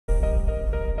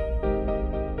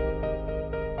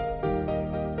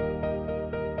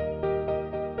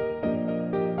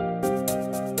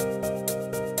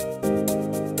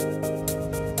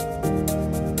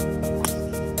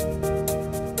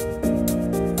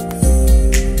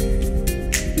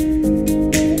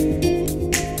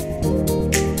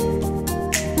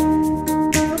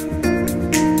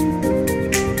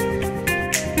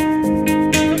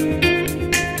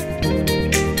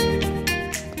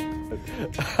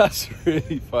That's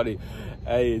really funny.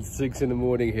 Hey, it's 6 in the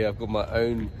morning here. I've got my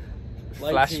own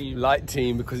light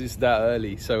team because it's that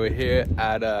early. So we're here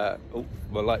at oh,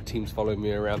 my light team's following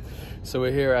me around. So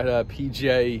we're here at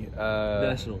PGA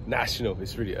National.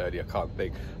 It's really early, I can't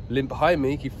think. Lynn behind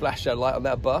me, can you flash that light on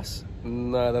that bus?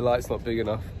 No, the light's not big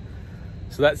enough.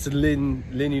 So that's the Lynn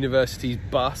University's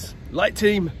bus. Light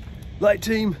team,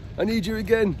 I need you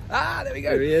again. Ah, there we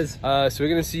go. There he is. So we're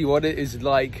gonna see what it is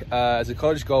like as a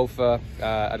college golfer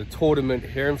at a tournament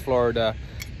here in Florida.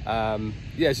 Yeah,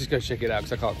 let's just go check it out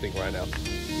because I can't think right now.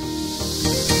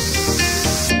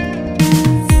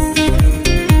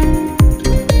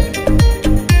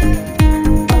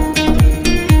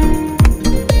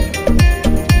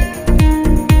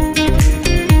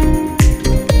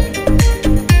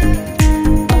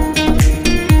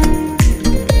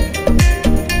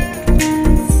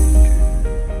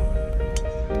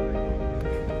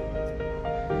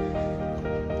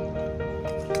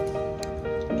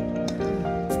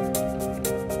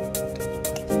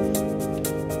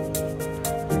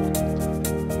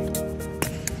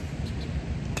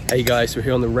 Hey guys, we're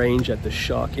here on the range at the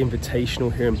Sharks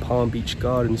Invitational here in Palm Beach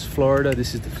Gardens, Florida.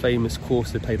 This is the famous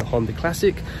course they play the Honda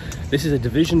Classic. This is a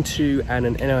Division II and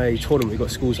an NAIA tournament. We've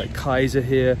got schools like Kaiser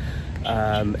here,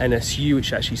 NSU, which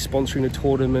is actually sponsoring the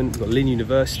tournament. We've got Lynn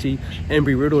University,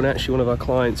 Embry-Riddle, and actually one of our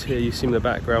clients here, you see him in the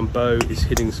background, Bo, is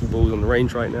hitting some balls on the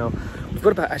range right now. We've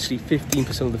got about actually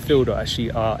 15% of the field are actually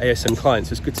our ASM clients.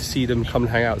 So it's good to see them come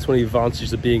and hang out. It's one of the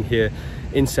advantages of being here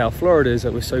in South Florida is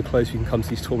that we're so close, we can come to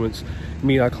these tournaments,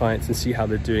 meet our clients and see how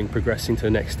they're doing, progressing to the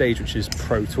next stage, which is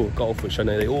Pro Tour golf, which I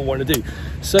know they all want to do.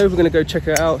 So we're going to go check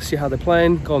it out, see how they're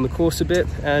playing, go on the course a bit,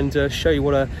 and show you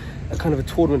what a kind of a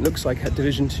tournament looks like at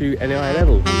Division II NAIA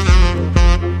level.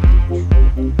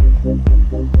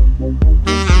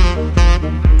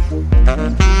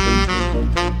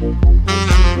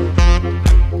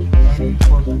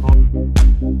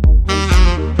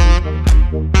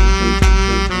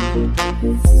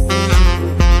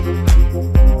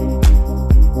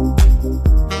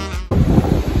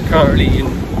 Currently in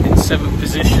 7th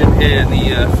position here in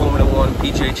the Formula 1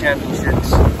 PGA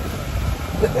Championships.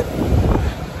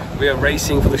 We are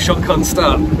racing for the shotgun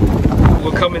start.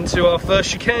 We're coming to our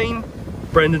first chicane.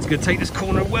 Brendan's going to take this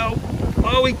corner well.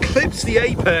 Oh, he clips the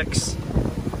apex.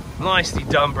 Nicely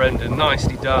done, Brendan,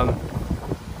 nicely done.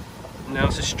 Now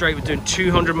it's a straight, we're doing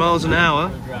 200 miles an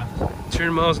hour.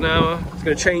 200 miles an hour. It's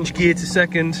going to change gear to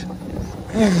second.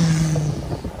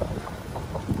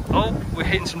 Oh, we're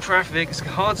hitting some traffic. It's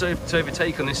hard to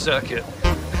overtake on this circuit.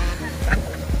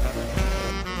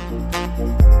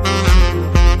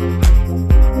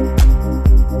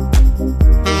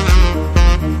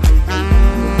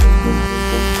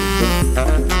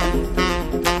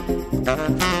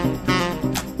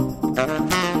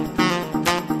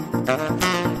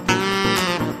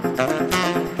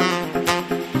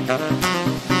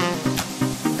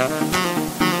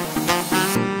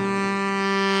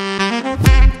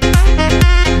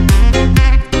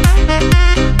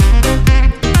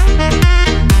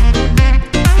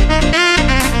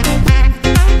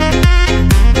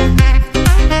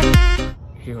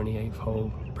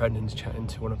 Hole, Brendan's chatting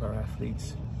to one of our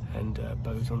athletes, and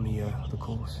Bo's on the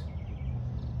course.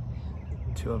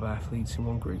 2 other athletes in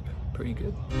one group, pretty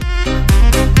good.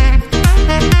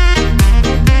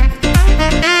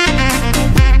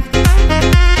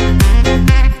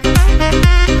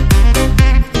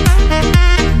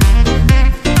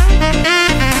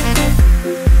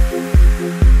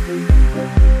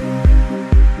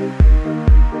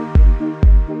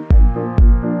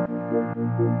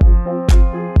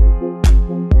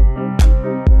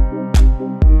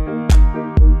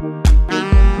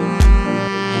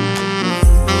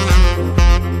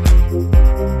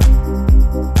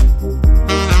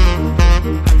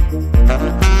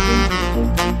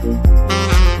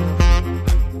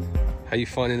 How you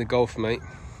finding the golf, mate?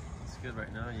 It's good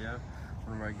right now, yeah.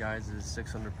 One of our guys is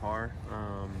 6 under par.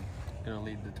 Gonna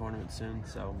lead the tournament soon,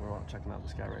 so we're all checking out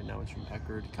this guy right now. He's from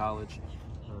Eckerd College.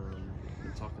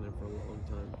 Been talking to him for a long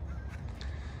time.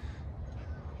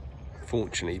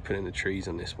 Fortunately, put in the trees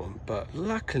on this one, but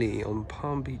luckily on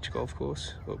Palm Beach Golf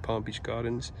Course, or Palm Beach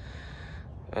Gardens,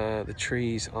 the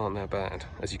trees aren't that bad.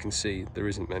 As you can see, there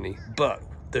isn't many, but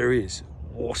there is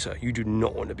water. You do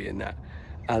not want to be in that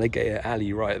alligator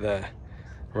alley right there,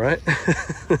 right?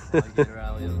 Alligator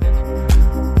alley will get you.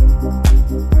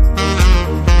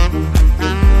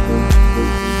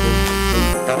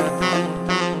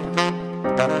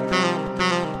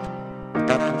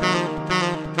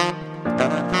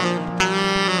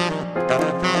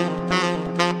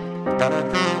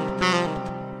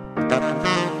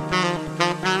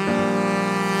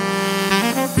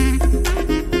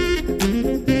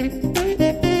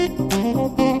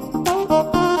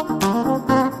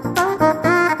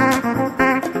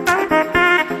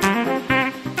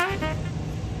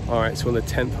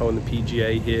 the 10th hole in the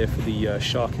PGA here for the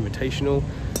Sharks Invitational.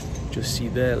 Just see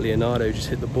there, Leonardo just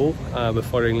hit the ball. We're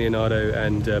following Leonardo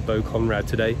and Bo Conrad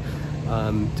today.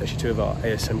 It's actually 2 of our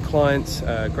ASM clients.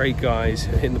 Great guys,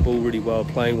 hitting the ball really well,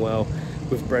 playing well.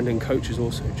 With Brendan, coaches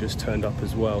also just turned up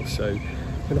as well. So I'm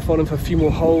going to follow them for a few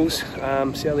more holes,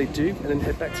 see how they do, and then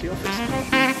head back to the office.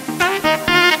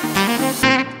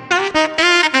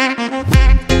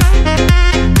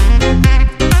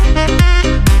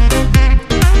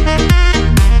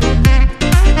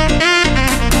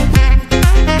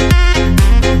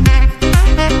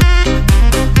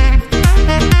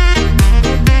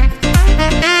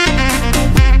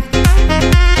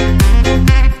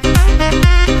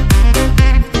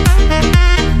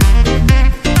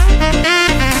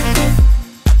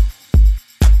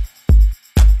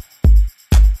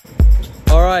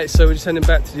 Alright, so we're just heading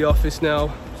back to the office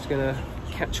now. Just gonna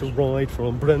catch a ride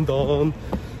from Brendan.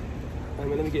 I'm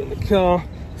gonna get in the car.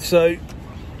 So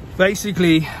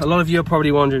basically, a lot of you are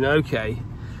probably wondering, okay,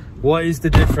 what is the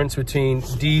difference between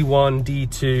D1,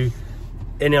 D2,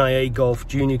 NAIA golf,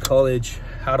 junior college?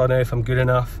 How do I know if I'm good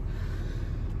enough?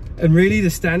 And really, the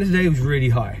standard today was really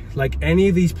high. Like any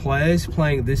of these players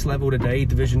playing at this level today,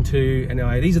 Division 2,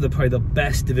 NAIA, these are probably the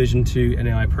best Division 2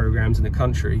 NAIA programs in the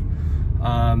country.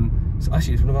 So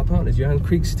actually, it's one of our partners, Johan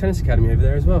Creek's Tennis Academy over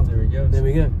there as well. There we go. There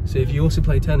we go. So if you also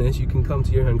play tennis, you can come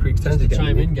to Johan Creek's Tennis Academy.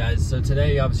 Chime in, guys. So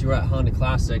today, obviously, we're at Honda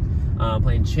Classic,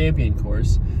 playing champion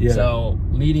course. Yeah. So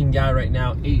leading guy right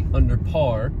now, 8 under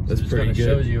par. So that's pretty good.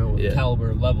 Shows you the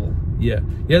caliber level. Yeah.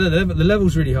 Yeah, the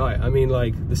level's really high. I mean,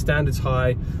 like the standard's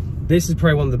high. This is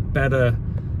probably one of the better,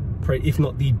 if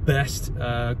not the best,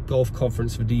 golf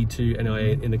conference for D2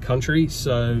 NAIA in the country.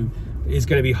 So it's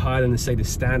going to be higher than, say, the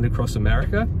standard across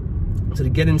America. So to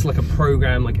get into like a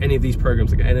program, like any of these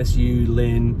programs, like NSU,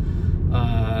 Lynn,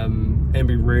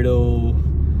 Embry-Riddle,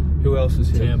 who else was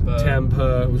here?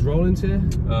 Tampa. Was Rollins here?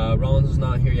 Rollins was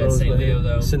not here yet. St. Leo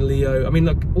though. St. Leo. I mean,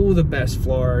 like all the best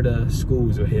Florida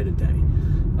schools are here today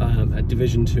at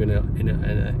Division 2 in a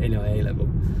NAIA level.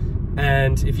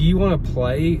 And if you want to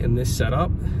play in this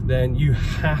setup, then you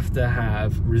have to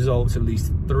have results at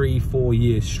least 3-4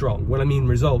 years strong. When I mean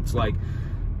results, like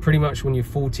pretty much when you're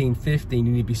 14, 15,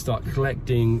 you need to start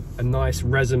collecting a nice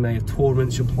resume of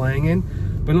tournaments you're playing in,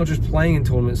 but not just playing in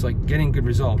tournaments, like getting good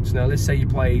results. Now, let's say you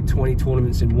play 20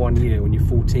 tournaments in 1 year when you're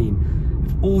 14.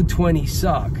 If all 20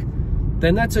 suck,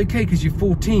 then that's okay because you're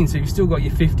 14, so you've still got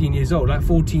your 15 years old. Like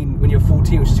 14, when you're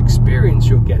 14, which is experience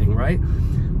you're getting, right?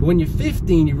 But when you're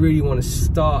 15, you really want to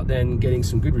start then getting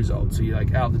some good results. So you're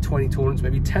like, out of the 20 tournaments,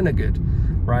 maybe 10 are good,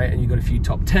 right? And you got a few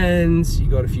top 10s, you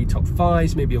got a few top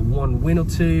 5s, maybe a 1 win or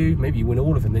 2, maybe you win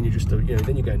all of them, then you're just, then you're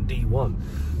going D1,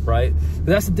 right? But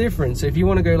that's the difference. So if you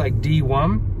want to go like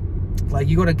D1, like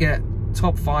you got to get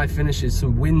top 5 finishes,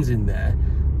 some wins in there,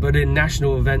 but in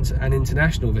national events and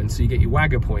international events, so you get your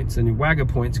WAGA points, and your WAGA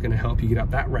points are going to help you get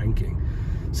up that ranking.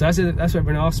 So that's what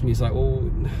everyone asks me. It's like, well,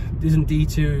 isn't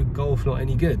D2 golf not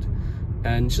any good?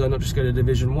 And should I not just go to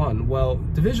Division 1? Well,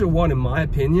 Division 1, in my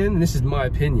opinion, and this is my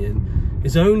opinion,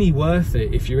 is only worth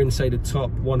it if you're in, say, the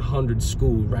top 100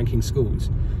 ranking schools.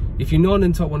 If you're not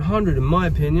in the top 100, in my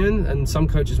opinion, and some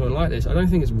coaches won't like this, I don't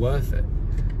think it's worth it.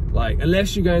 Like,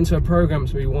 unless you go into a program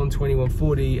that's maybe 120,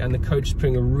 140, and the coach is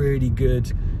putting a really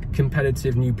good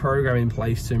competitive new program in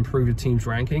place to improve the team's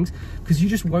rankings, because you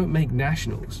just won't make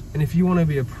nationals. And if you want to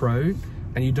be a pro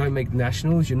and you don't make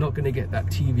nationals, you're not going to get that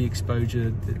TV exposure,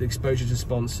 the exposure to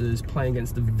sponsors, playing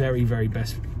against the very, very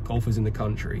best golfers in the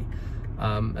country.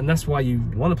 And that's why you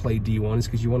want to play D1, is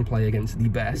because you want to play against the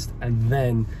best and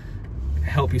then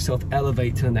help yourself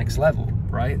elevate to the next level,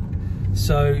 right?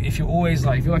 So if you're always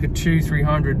like, if you're like a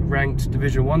 200-300 ranked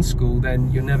Division 1 school, then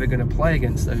you're never going to play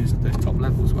against those top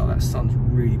levels. Well, that sun's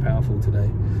really powerful today.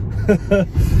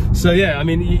 So yeah, I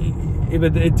mean, if a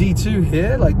D2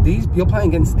 here, like these, you're playing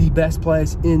against the best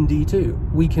players in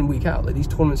D2 week in, week out. Like these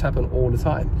tournaments happen all the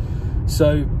time.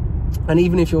 So, and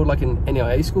even if you're like an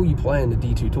NAIA school, you play in the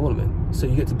D2 tournament. So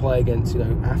you get to play against, you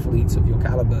know, athletes of your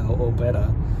caliber or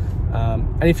better.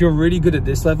 And if you're really good at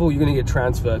this level, you're going to get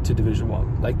transferred to Division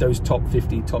 1. Like those top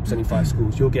 50, top 75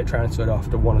 schools, you'll get transferred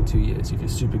after 1 or 2 years if you're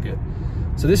super good.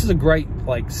 So this is a great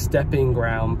like stepping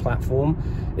ground platform.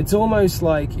 It's almost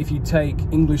like if you take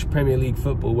English Premier League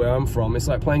football, where I'm from, it's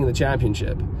like playing in the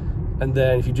Championship. And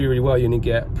then if you do really well, you're going to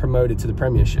get promoted to the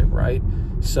Premiership, right?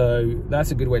 So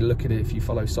that's a good way to look at it if you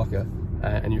follow soccer.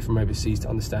 and you're from overseas to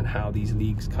understand how these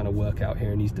leagues kind of work out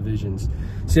here in these divisions.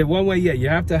 So one way, yeah, you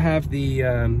have to have the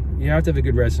you have to have a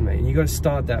good resume, and you got to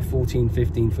start that 14,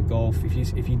 15 for golf.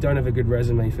 If you don't have a good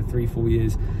resume for 3-4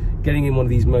 years, getting in one of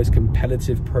these most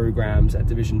competitive programs at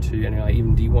Division 2, NAIA,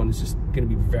 even D1 is just going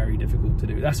to be very difficult to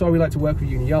do. That's why we like to work with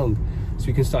you young, so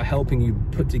we can start helping you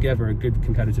put together a good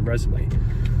competitive resume.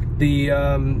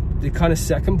 The kind of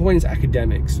second point is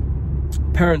academics.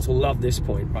 Parents will love this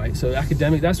point, right? So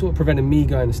academic, that's what prevented me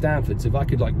going to Stanford. So if I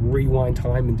could like rewind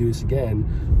time and do this again,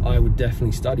 I would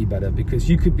definitely study better, because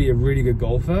you could be a really good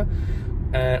golfer.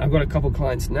 And I've got a couple of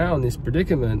clients now in this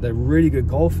predicament. They're really good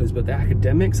golfers, but their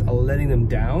academics are letting them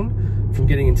down from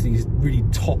getting into these really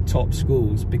top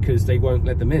schools because they won't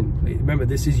let them in. Remember,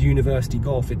 this is university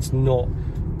golf. It's not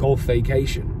golf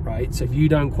vacation, right? So if you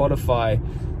don't qualify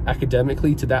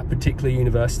academically to that particular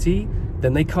university,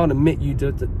 then they can't admit you.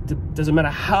 Doesn't matter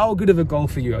how good of a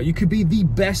golfer you are. You could be the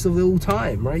best of all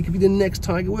time, right? You could be the next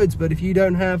Tiger Woods, but if you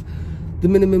don't have the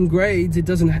minimum grades, it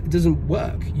doesn't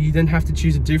work. You then have to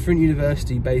choose a different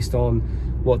university based on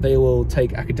what they will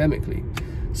take academically.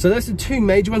 So that's the two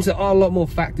major ones. There are a lot more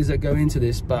factors that go into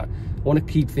this, but I want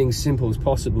to keep things simple as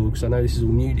possible, because I know this is all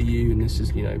new to you, and this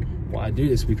is, you know, why I do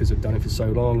this, because I've done it for so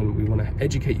long, and we want to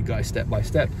educate you guys step by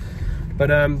step. But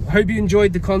I hope you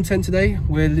enjoyed the content today.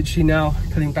 We're literally now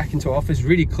heading back into our office,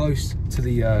 really close to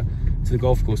the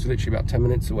golf course. We're literally about 10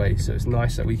 minutes away, so it's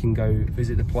nice that we can go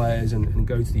visit the players and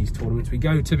go to these tournaments. We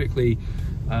go typically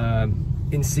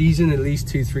in season at least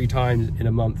 2-3 times in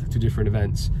a month to different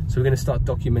events, so we're going to start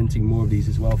documenting more of these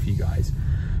as well for you guys.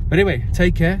 But anyway,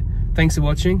 take care, thanks for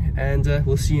watching, and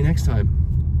we'll see you next time.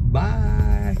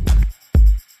 Bye.